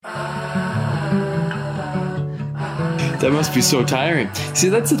That must be so tiring. See,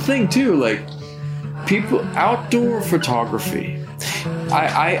 that's the thing too. Like, people, outdoor photography.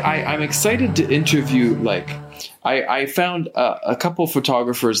 I'm excited to interview. Like, I found a couple of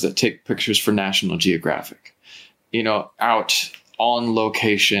photographers that take pictures for National Geographic. You know, out on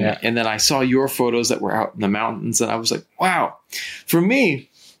location, and then I saw your photos that were out in the mountains, and I was like, wow. For me,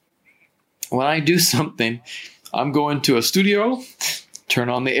 when I do something, I'm going to a studio. Turn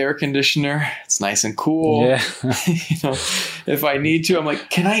on the air conditioner. It's nice and cool. Yeah. You know, if I need to, I'm like,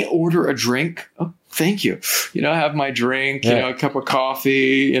 can I order a drink? Oh, thank you. You know, have my drink, you know, a cup of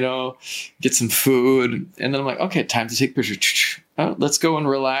coffee, you know, get some food. And then I'm like, okay, time to take pictures. Oh, let's go and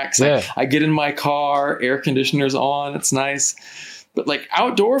relax. Yeah. I get in my car, air conditioner's on. It's nice. But like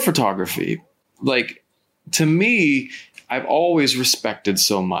outdoor photography, like to me, I've always respected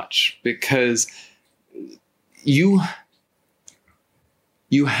so much because you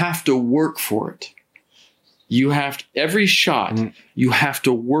have to work for it. You have to, every shot you have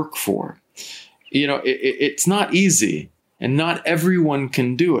to work for. You know, it's not easy, and not everyone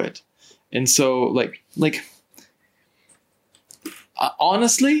can do it. And so, like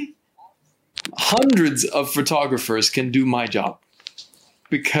honestly, hundreds of photographers can do my job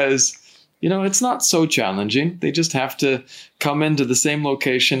because, you know, it's not so challenging. They just have to come into the same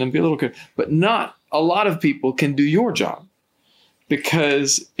location and be a little good. But not a lot of people can do your job,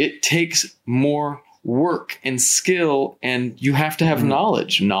 because it takes more work and skill, and you have to have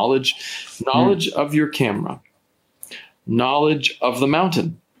knowledge of your camera, knowledge of the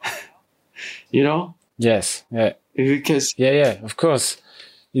mountain, you know? Yes. Yeah. Because of course.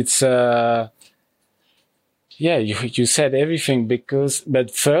 It's, you said everything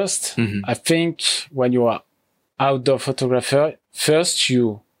but first, I think when you are outdoor photographer, first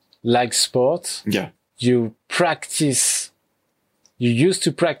you like sport. Yeah. You used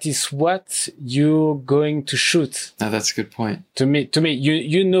to practice what you're going to shoot. Now that's a good point. To me,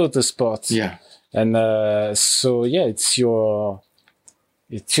 you know the sport. Yeah. And, so yeah, it's your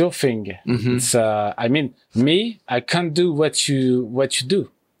thing. It's, I mean, me, I can't do what you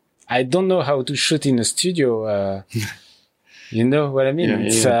do. I don't know how to shoot in a studio. You know what I mean?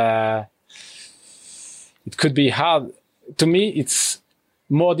 It could be hard. To me, it's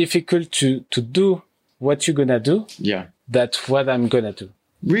more difficult to do what you're gonna do. Yeah. That's what I'm gonna do.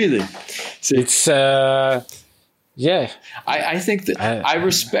 Really? So it's I think that I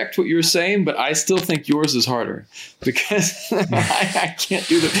respect what you're saying, but I still think yours is harder because I can't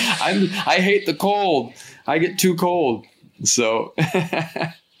do that. I hate the cold. I get too cold. So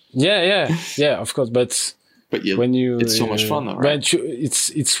yeah, of course. But when you, it's so much fun though, right? But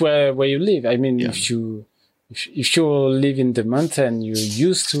it's where you live. I mean, if you live in the mountain, you're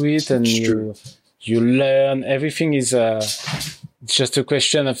used to it, and you learn. Everything is it's just a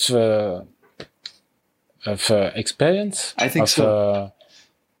question of experience. I think so.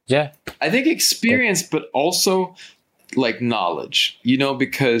 I think experience, but also like knowledge, you know,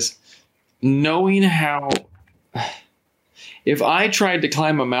 because knowing how, if I tried to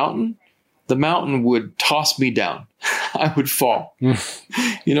climb a mountain, the mountain would toss me down. I would fall,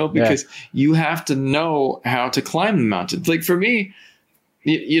 you know, because you have to know how to climb the mountain. Like for me,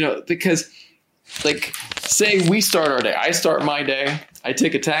 you know, because like say we start our day, I start my day, I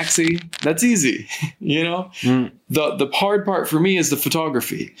take a taxi, that's easy, you know? The hard part for me is the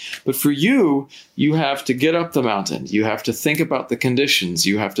photography. But for you, you have to get up the mountain. You have to think about the conditions.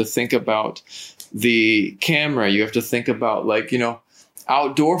 You have to think about the camera. You have to think about, like, you know,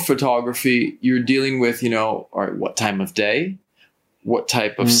 outdoor photography, you're dealing with, you know, all right, what time of day? What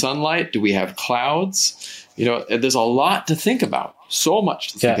type of sunlight? Do we have clouds? You know, there's a lot to think about. So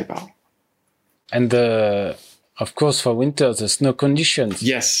much to think about. And of course, for winter, the snow conditions.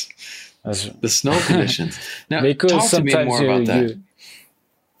 Yes, the snow conditions. Now, because talk to me more about that.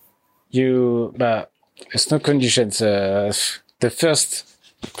 Snow conditions, the first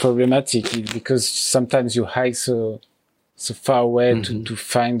problematic is because sometimes you hike so far away to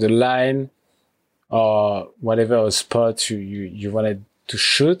find a line or whatever a spot you wanted to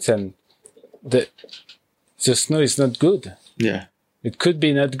shoot, and the snow is not good. Yeah, it could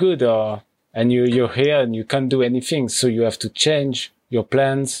be not good, and you're here and you can't do anything, so you have to change your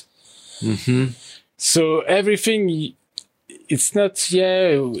plans. So everything, it's not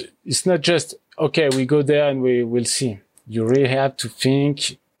just okay, we go there and we will see. You really have to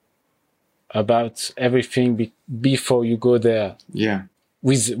think about everything before you go there. Yeah,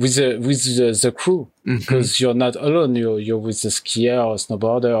 with the crew, because you're not alone. You're with a skier or a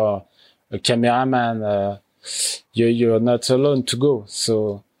snowboarder or a cameraman. You're not alone to go.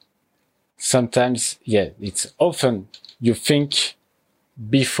 So sometimes, it's often you think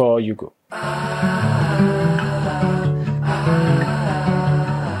before you go.